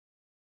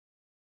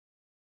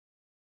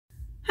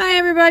Hi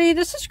everybody,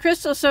 this is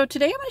Crystal. So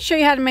today I'm going to show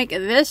you how to make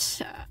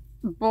this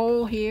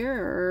bowl here,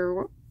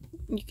 or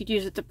you could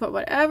use it to put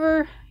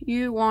whatever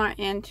you want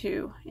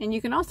into. And you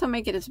can also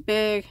make it as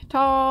big,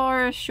 tall,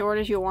 or as short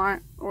as you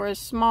want, or as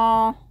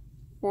small,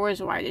 or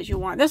as wide as you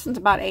want. This one's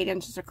about 8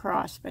 inches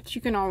across, but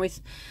you can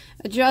always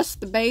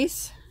adjust the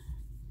base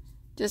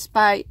just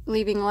by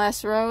leaving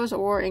less rows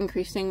or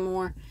increasing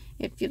more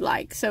if you'd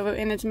like. So,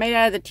 and it's made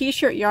out of the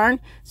t-shirt yarn,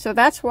 so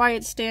that's why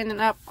it's standing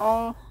up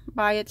all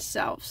by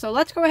itself. So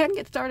let's go ahead and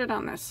get started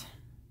on this.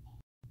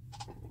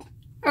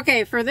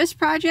 Okay, for this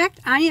project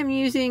I am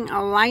using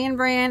a Lion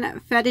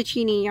Brand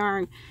fettuccine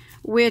yarn,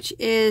 which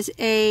is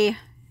a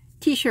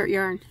t-shirt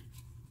yarn.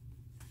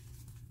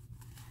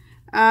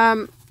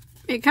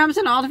 It comes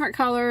in all different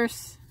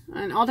colors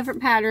and all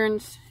different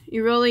patterns.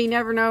 You really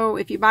never know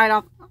if you buy it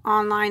off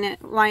online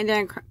at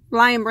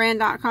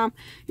lionbrand.com.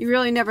 You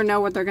really never know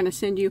what they're going to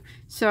send you.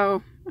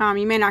 So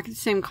you may not get the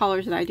same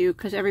colors that I do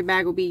because every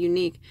bag will be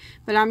unique.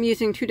 But I'm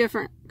using 2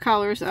 different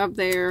colors of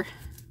their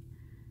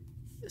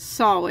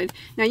solid.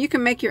 Now you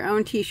can make your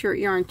own t-shirt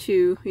yarn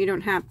too. You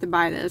don't have to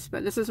buy this,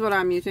 but this is what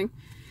I'm using.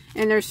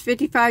 And there's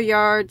 55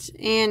 yards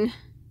in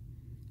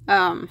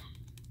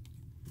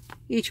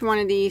each one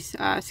of these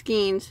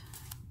skeins.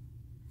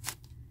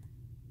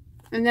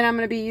 And then I'm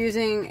going to be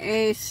using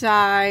a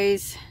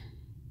size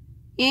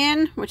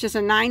N, which is a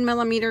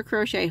 9mm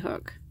crochet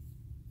hook.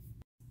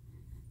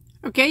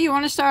 Okay, you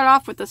want to start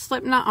off with a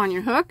slip knot on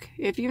your hook.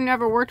 If you've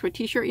never worked with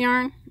t-shirt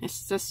yarn,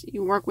 it's just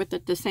you work with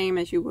it the same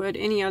as you would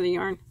any other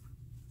yarn.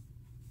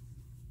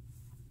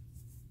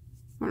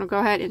 I'm going to go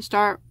ahead and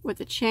start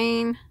with a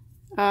chain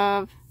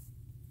of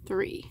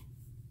 3.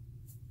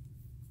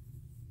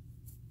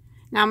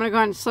 Now I'm going to go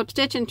ahead and slip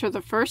stitch into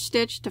the first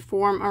stitch to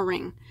form a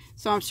ring.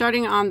 So I'm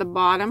starting on the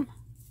bottom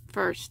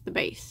first, the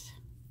base.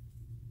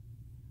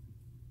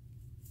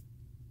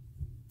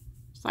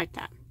 Just like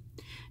that.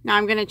 Now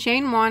I'm going to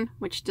chain 1,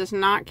 which does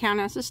not count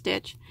as a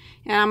stitch,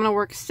 and I'm going to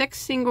work 6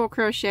 single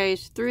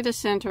crochets through the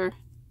center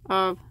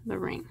of the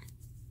ring.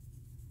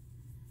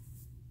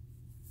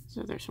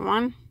 So there's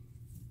 1,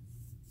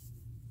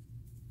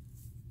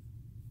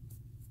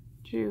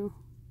 2,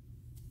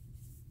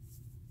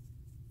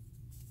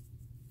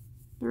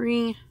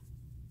 3,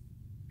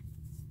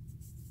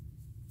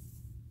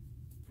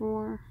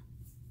 4,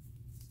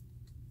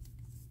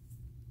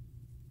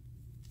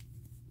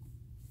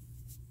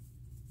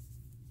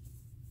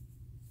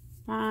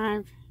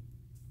 5,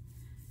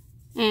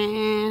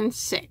 and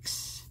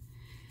 6.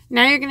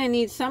 Now you're going to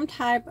need some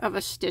type of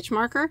a stitch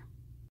marker.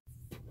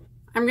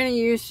 I'm going to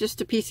use just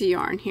a piece of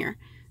yarn here.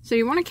 So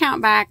you want to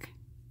count back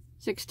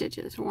 6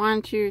 stitches.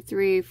 1, 2,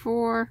 3,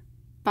 4,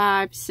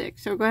 5,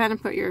 6. So go ahead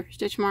and put your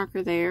stitch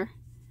marker there.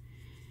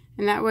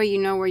 And that way you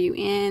know where you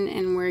end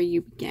and where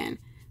you begin.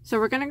 So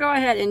we're going to go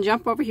ahead and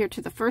jump over here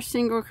to the first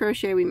single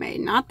crochet we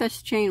made. Not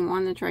this chain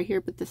 1 that's right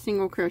here, but the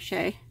single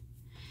crochet.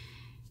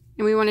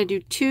 And we want to do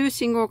 2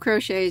 single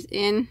crochets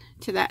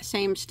into that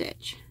same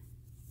stitch.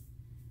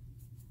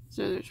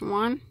 So there's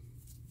 1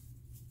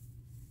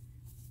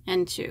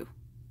 and 2.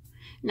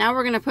 Now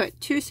we're going to put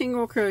 2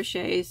 single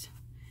crochets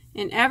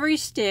in every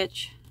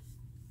stitch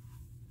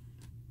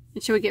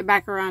until we get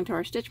back around to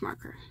our stitch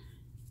marker.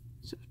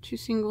 So 2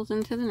 singles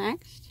into the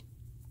next.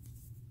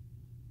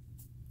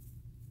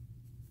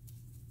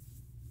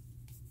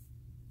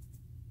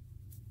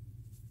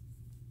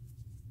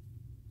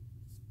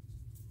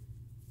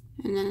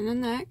 And then in the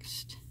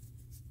next.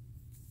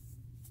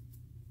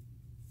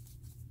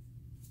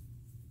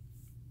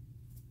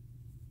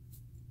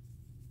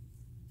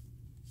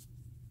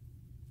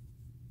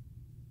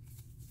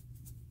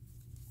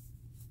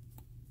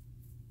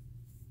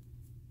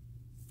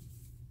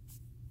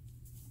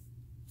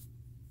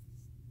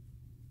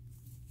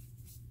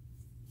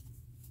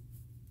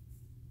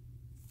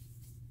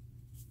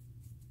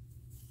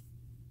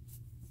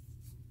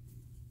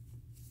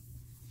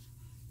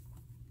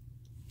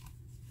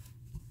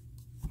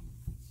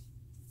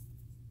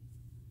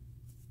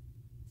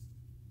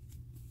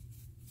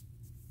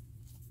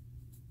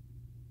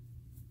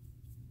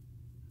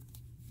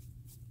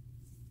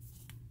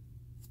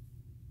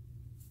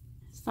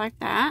 Like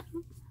that.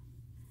 And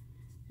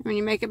when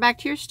you make it back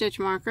to your stitch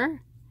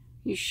marker,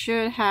 you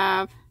should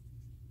have,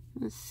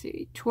 let's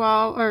see,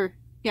 12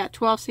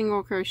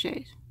 single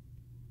crochets.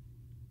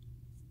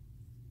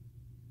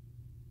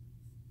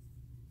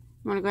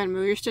 You want to go ahead and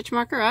move your stitch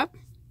marker up.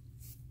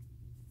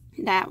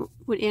 That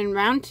would end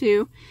round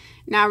 2.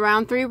 Now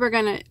round 3 we're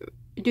going to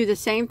do the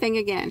same thing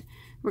again.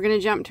 We're going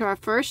to jump to our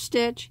first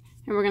stitch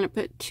and we're going to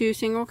put 2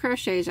 single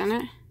crochets in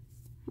it.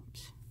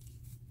 Oops.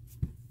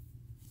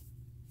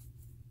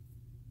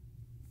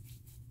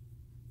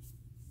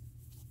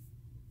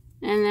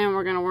 And then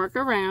we're going to work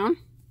around,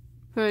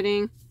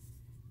 putting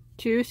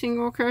 2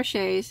 single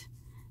crochets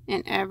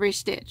in every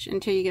stitch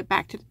until you get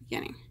back to the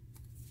beginning.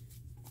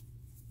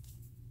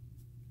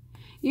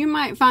 You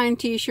might find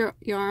t-shirt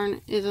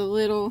yarn is a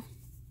little,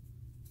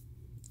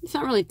 it's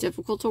not really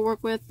difficult to work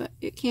with, but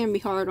it can be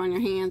hard on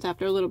your hands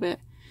after a little bit.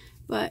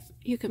 But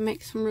you can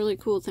make some really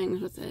cool things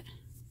with it.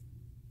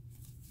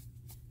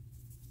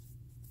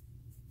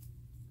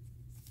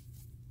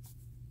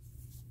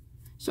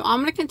 So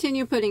I'm going to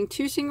continue putting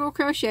 2 single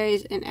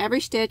crochets in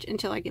every stitch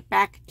until I get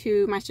back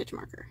to my stitch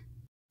marker.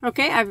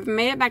 Okay, I've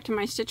made it back to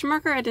my stitch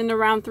marker. At the end of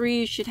round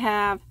 3, you should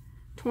have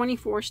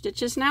 24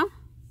 stitches now.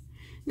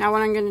 Now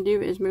what I'm going to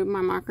do is move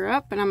my marker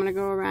up, and I'm going to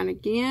go around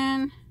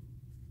again.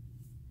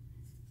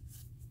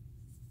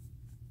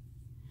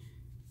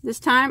 This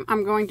time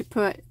I'm going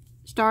to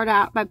start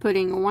out by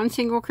putting 1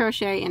 single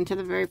crochet into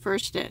the very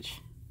first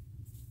stitch.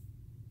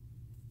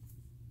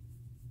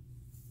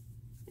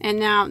 And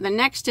now the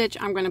next stitch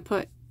I'm going to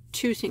put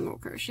 2 single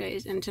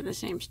crochets into the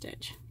same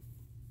stitch.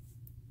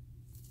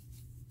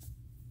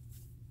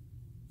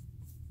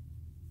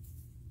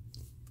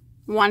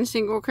 One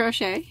single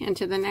crochet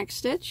into the next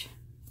stitch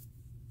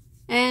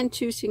and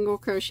 2 single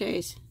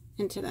crochets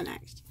into the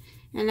next.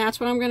 And that's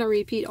what I'm going to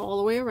repeat all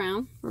the way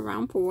around for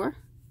round 4.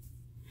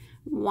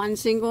 1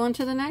 single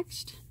into the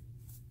next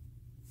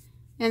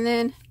and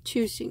then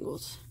 2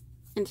 singles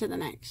into the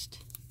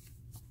next.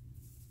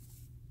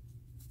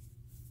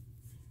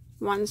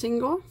 1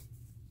 single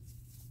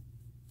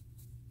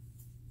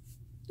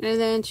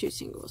and then 2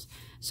 singles.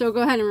 So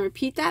go ahead and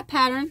repeat that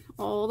pattern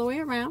all the way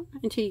around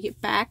until you get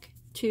back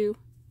to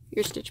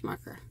your stitch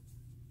marker.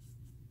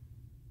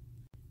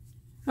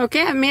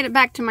 Okay, I've made it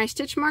back to my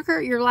stitch marker.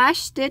 Your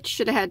last stitch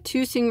should have had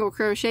 2 single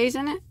crochets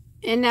in it.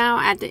 And now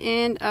at the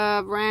end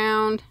of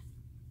round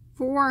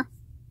 4,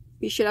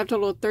 you should have a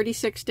total of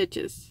 36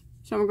 stitches.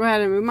 So I'm going to go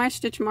ahead and move my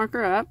stitch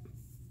marker up.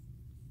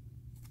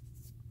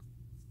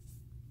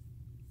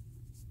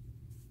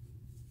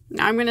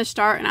 Now I'm going to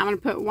start, and I'm going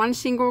to put 1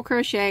 single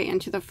crochet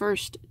into the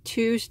first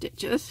 2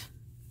 stitches.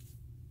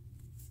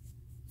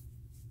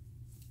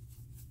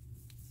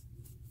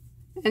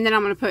 And then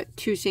I'm going to put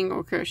 2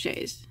 single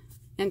crochets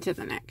into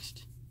the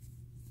next.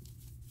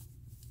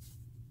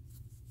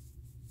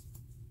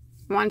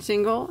 1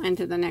 single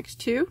into the next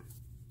 2.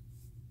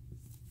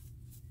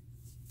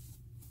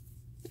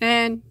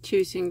 And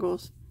 2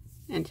 singles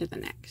into the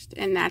next.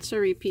 And that's a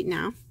repeat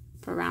now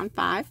for round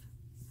 5.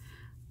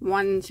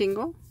 1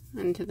 single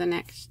into the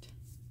next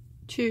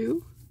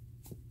 2,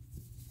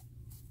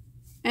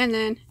 and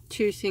then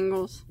 2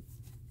 singles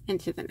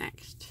into the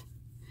next.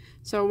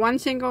 So 1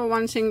 single,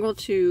 1 single,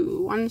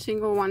 2, 1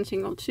 single, 1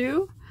 single,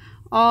 2,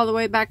 all the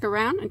way back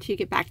around until you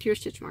get back to your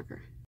stitch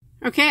marker.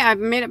 Okay, I've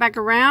made it back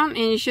around,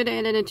 and you should have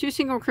ended in 2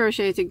 single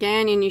crochets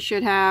again, and you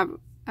should have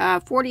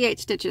 48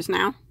 stitches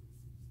now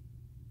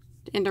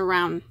into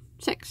round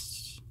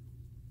 6.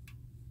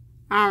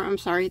 I'm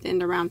sorry, at the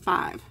end of round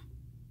 5.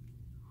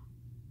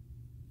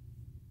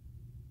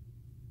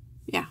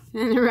 Yeah,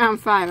 and around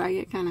 5 I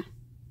get kind of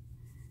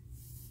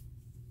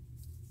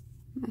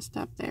messed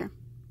up there.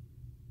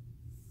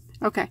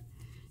 Okay,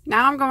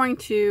 now I'm going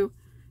to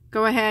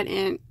go ahead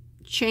and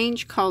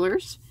change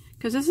colors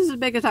because this is as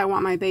big as I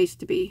want my base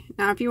to be.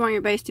 Now if you want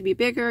your base to be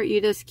bigger, you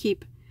just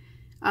keep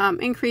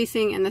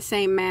increasing in the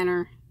same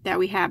manner that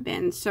we have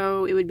been.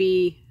 So it would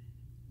be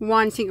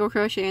 1 single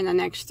crochet in the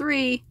next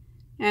 3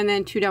 and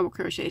then 2 double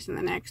crochets in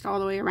the next, all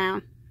the way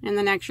around. And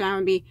the next round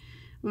would be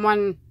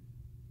 1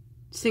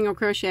 single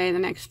crochet in the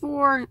next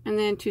 4 and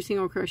then 2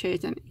 single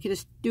crochets, and you can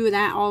just do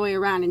that all the way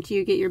around until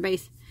you get your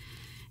base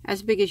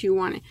as big as you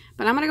want it.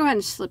 But I'm going to go ahead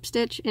and slip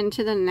stitch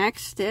into the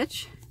next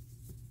stitch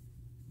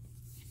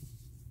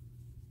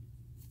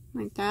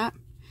like that,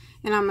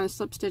 and I'm going to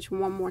slip stitch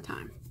one more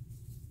time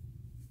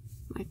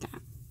like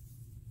that.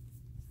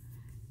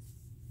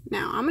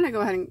 Now I'm going to go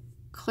ahead and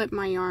clip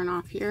my yarn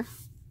off here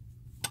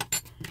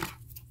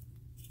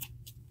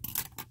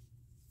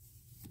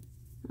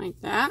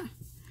like that.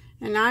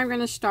 And now I'm going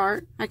to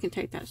start, I can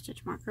take that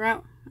stitch marker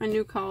out, a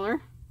new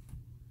color.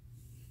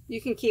 You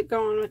can keep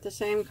going with the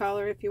same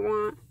color if you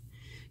want.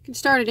 You can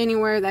start it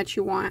anywhere that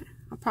you want.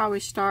 I'll probably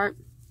start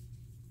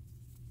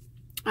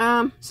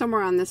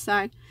somewhere on this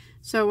side,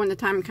 so when the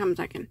time comes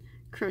I can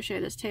crochet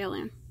this tail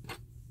in.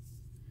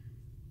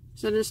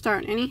 So just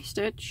start any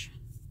stitch.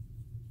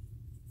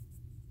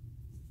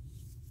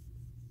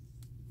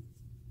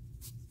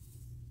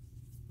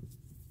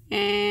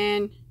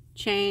 And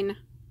chain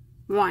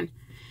 1.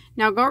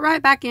 Now go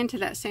right back into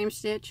that same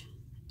stitch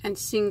and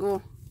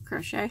single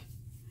crochet.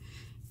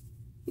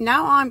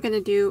 Now all I'm going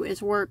to do is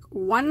work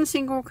 1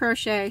 single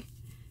crochet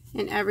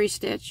in every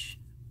stitch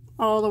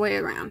all the way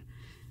around.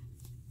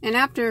 And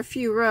after a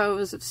few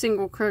rows of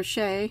single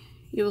crochet,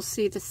 you'll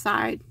see the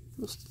side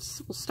will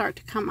start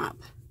to come up.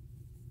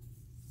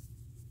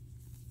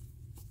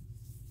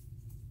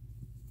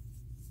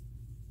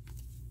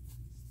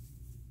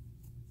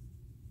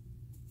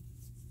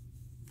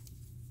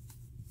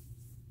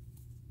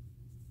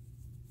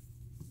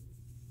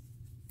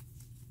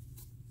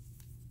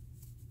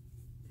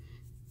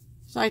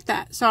 Just like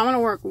that. So I'm going to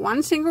work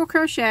 1 single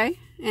crochet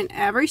in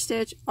every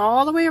stitch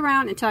all the way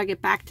around until I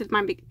get back to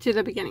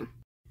the beginning.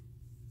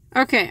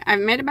 Okay,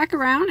 I've made it back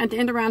around. At the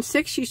end of round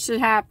 6, you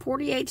should have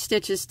 48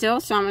 stitches still.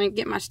 So I'm going to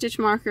get my stitch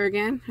marker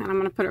again, and I'm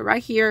going to put it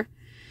right here.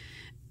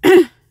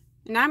 And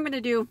now I'm going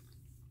to do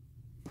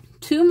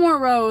 2 more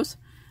rows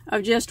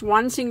of just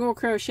 1 single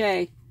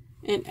crochet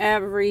in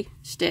every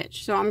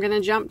stitch. So I'm going to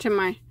jump to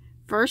my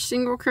first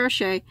single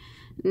crochet,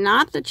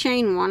 Not the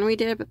chain one we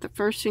did, but the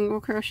first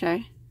single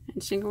crochet,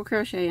 and single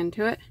crochet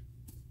into it.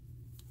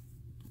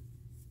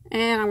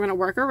 And I'm going to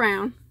work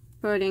around,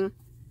 putting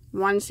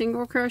 1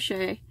 single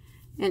crochet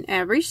in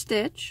every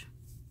stitch.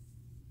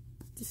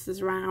 This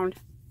is round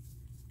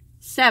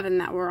 7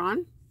 that we're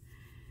on.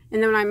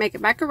 And then when I make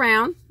it back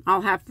around,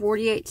 I'll have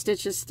 48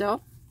 stitches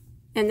still.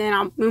 And then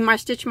I'll move my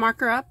stitch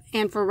marker up,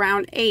 and for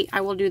round 8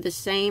 I will do the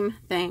same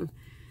thing.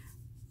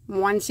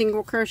 1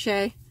 single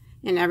crochet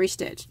in every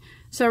stitch.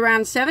 So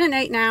round 7 and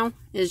 8 now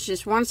is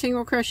just 1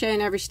 single crochet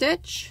in every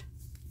stitch.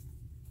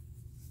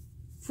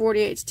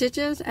 48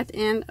 stitches at the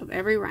end of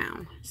every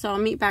round. So I'll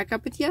meet back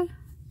up with you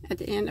at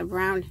the end of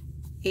round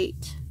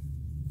 8.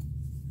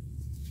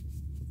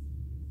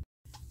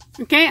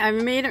 Okay,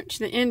 I've made it to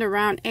the end of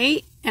round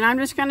 8, and I'm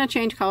just going to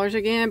change colors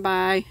again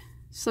by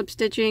slip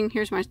stitching.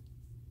 Here's my,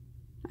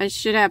 I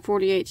should have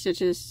 48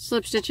 stitches.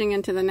 Slip stitching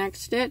into the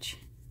next stitch,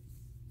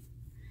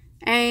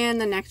 and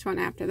the next one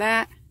after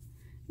that,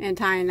 and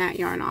tying that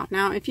yarn off.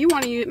 Now, if you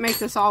want to make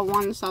this all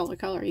one solid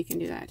color, you can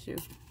do that too.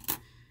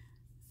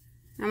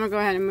 I'm going to go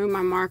ahead and move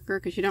my marker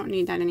because you don't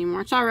need that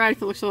anymore. It's alright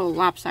if it looks a little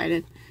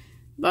lopsided,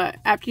 but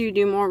after you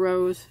do more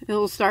rows,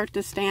 it'll start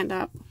to stand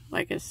up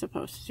like it's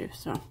supposed to.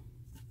 So,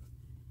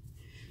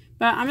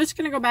 but I'm just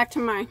going to go back to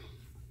my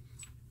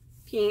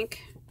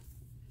pink,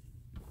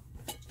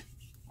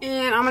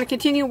 and I'm going to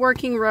continue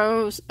working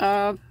rows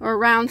of, or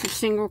rounds of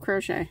single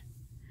crochet.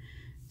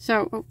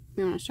 So, oh,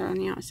 we want to start on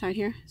the outside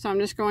here. So I'm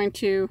just going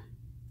to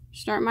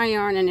start my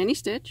yarn in any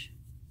stitch.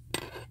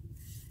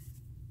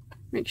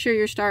 Make sure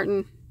you're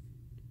starting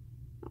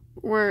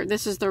where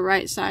this is the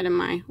right side of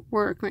my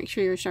work. Make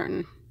sure you're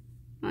starting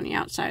on the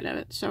outside of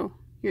it so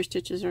your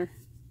stitches are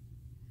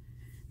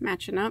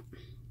matching up.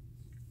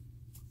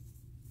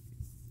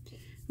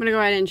 I'm going to go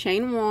ahead and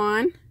chain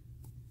 1.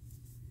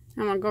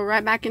 I'm going to go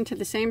right back into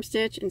the same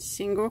stitch and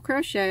single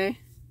crochet.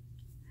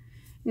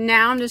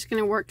 Now I'm just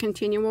going to work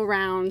continual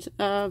rounds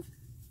of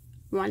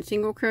 1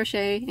 single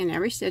crochet in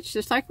every stitch,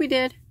 just like we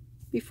did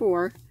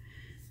before.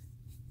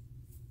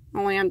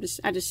 Only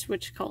I just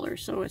switched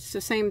colors, so it's the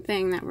same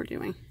thing that we're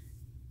doing.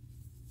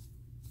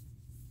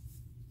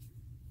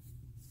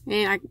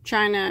 And I'm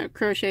trying to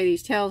crochet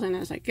these tails in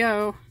as I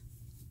go.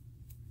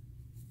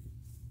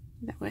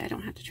 That way I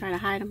don't have to try to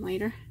hide them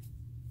later.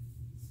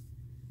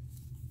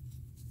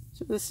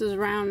 So this is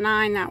round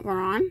 9 that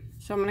we're on.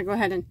 So I'm going to go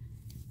ahead and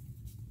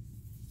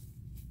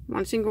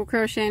 1 single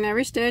crochet in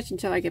every stitch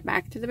until I get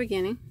back to the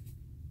beginning.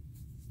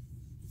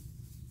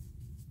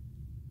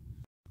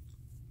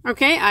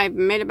 Okay, I've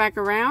made it back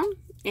around.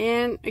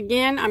 And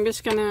again, I'm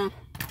just going to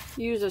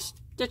use a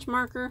stitch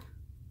marker.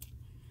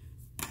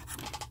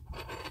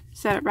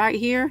 Set it right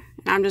here,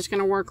 and I'm just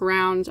going to work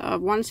rounds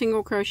of 1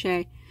 single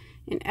crochet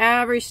in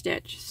every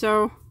stitch.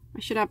 So I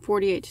should have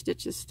 48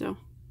 stitches still.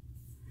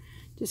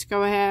 Just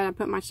go ahead, I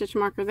put my stitch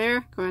marker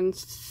there, go ahead and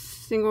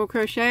single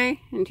crochet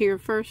into your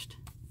first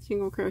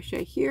single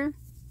crochet here,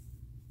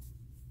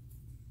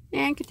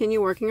 and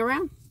continue working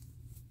around.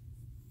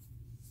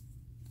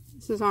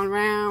 This is on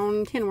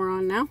round 10 we're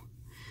on now.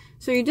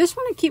 So you just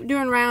want to keep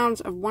doing rounds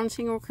of 1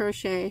 single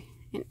crochet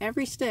in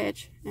every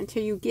stitch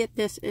until you get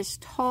this as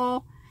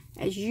tall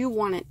as you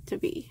want it to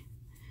be.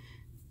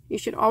 You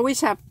should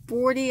always have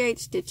 48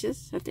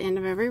 stitches at the end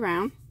of every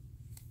round.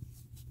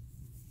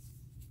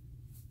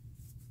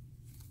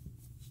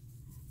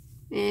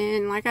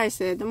 And like I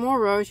said, the more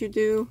rows you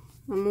do,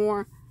 the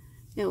more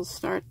it'll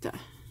start to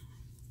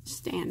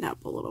stand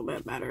up a little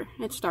bit better.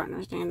 It's starting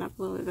to stand up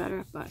a little bit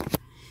better, but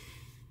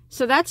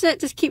so that's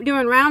it. Just keep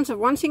doing rounds of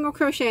 1 single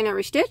crochet in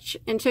every stitch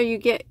until you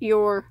get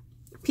your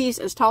piece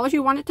as tall as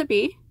you want it to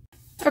be.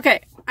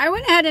 Okay, I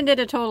went ahead and did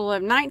a total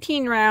of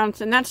 19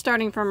 rounds, and that's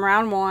starting from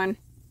round 1.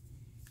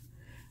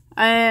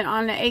 And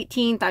on the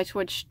 18th, I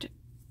switched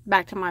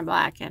back to my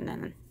black and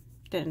then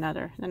did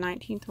another. The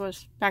 19th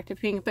was back to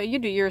pink, but you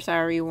do yours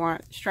however you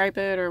want. Stripe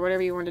it or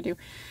whatever you want to do.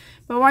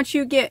 But once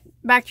you get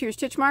back to your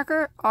stitch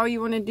marker, all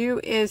you want to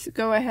do is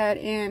go ahead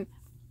and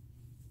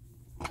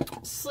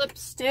slip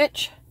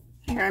stitch.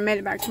 Here, I made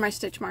it back to my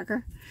stitch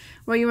marker.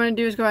 What you want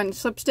to do is go ahead and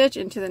slip stitch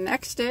into the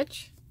next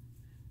stitch,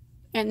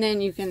 and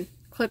then you can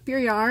clip your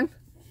yarn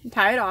and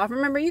tie it off.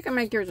 Remember, you can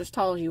make yours as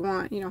tall as you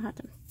want. You don't have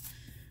to,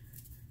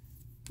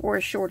 or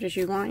as short as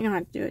you want. You don't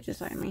have to do it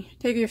just like me.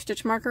 Take your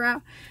stitch marker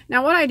out.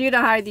 Now what I do to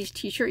hide these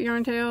t-shirt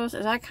yarn tails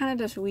is I kind of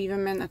just weave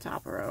them in the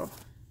top row,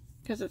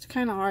 because it's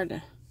kind of hard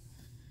to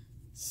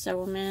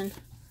sew them in.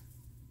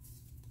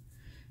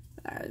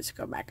 Just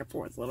go back and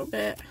forth a little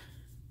bit,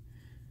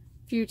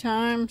 a few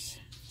times.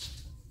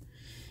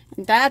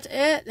 And that's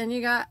it. Then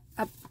you got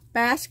a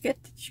basket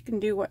that you can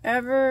do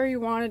whatever you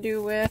want to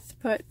do with.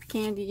 Put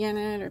candy in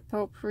it or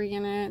potpourri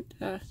in it,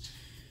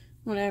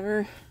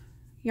 whatever.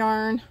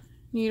 Yarn,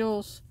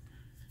 needles,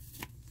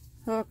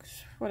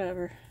 hooks,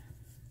 whatever.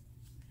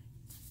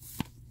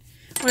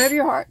 Whatever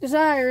your heart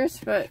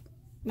desires, but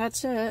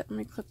that's it. Let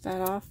me clip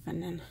that off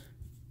and then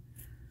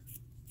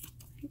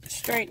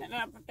straighten it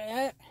up a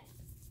bit.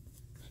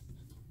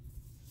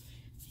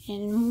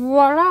 And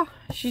voila,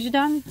 she's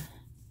done.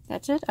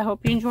 that's it. I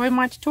hope you enjoyed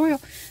my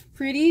tutorial.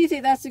 Pretty easy.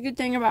 That's the good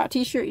thing about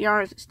t-shirt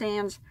yarns. It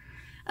stands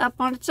up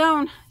on its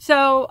own.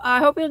 So I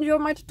hope you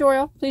enjoyed my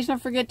tutorial. Please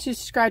don't forget to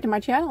subscribe to my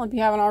channel if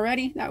you haven't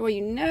already. That way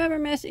you never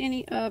miss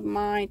any of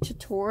my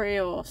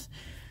tutorials.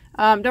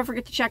 Don't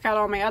forget to check out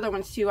all my other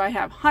ones too. I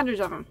have hundreds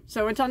of them.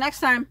 So until next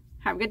time,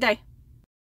 have a good day.